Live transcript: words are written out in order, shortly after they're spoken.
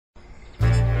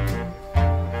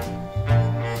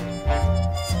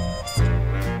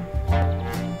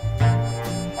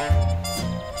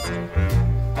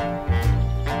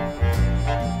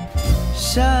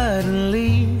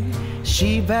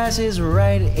passes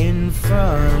right in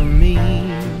front of me.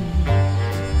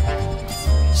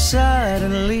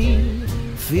 Suddenly,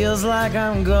 feels like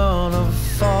I'm gonna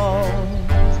fall.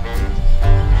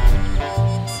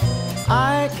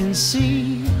 I can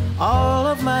see all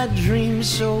of my dreams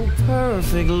so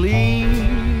perfectly.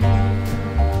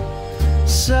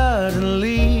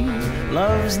 Suddenly,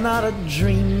 love's not a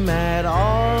dream at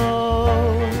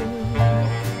all.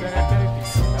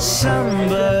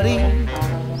 Somebody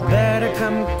better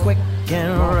come quick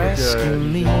and rescue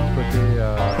me.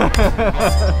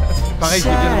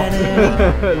 Sanity,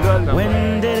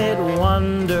 when did it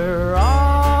wander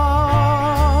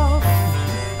off?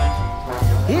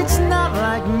 It's not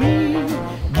like me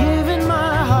giving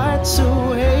my heart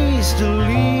so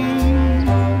hastily.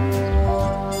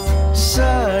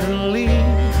 Suddenly,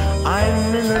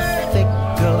 I'm in the thick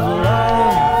of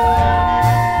love.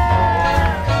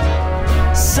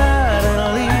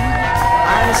 Suddenly,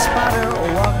 I spot her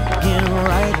walking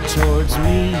right towards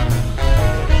me.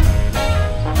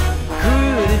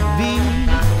 Could it be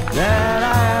that I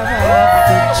have had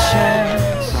the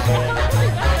chance?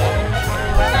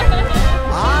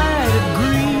 I'd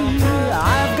agree,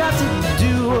 I've got to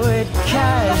do it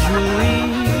casually.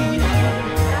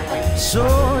 So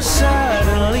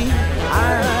suddenly,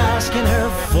 I'm asking her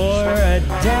for a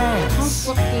dance.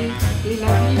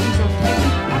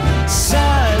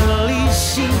 Suddenly,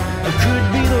 she could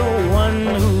be the one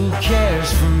who cares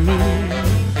for me.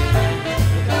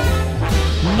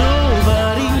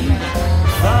 Nobody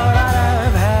thought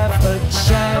I'd have half a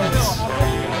chance.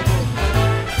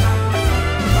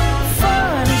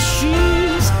 Funny,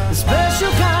 she's the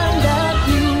special kind that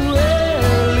you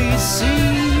rarely see.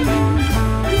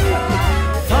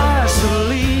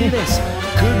 Possibly this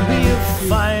could be a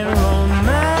fine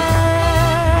romance.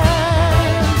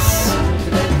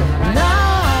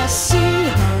 Now I see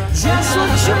just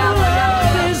what your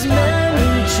love is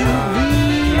meant to be.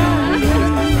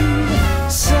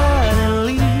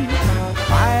 Suddenly,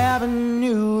 I have a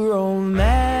new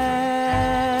romance.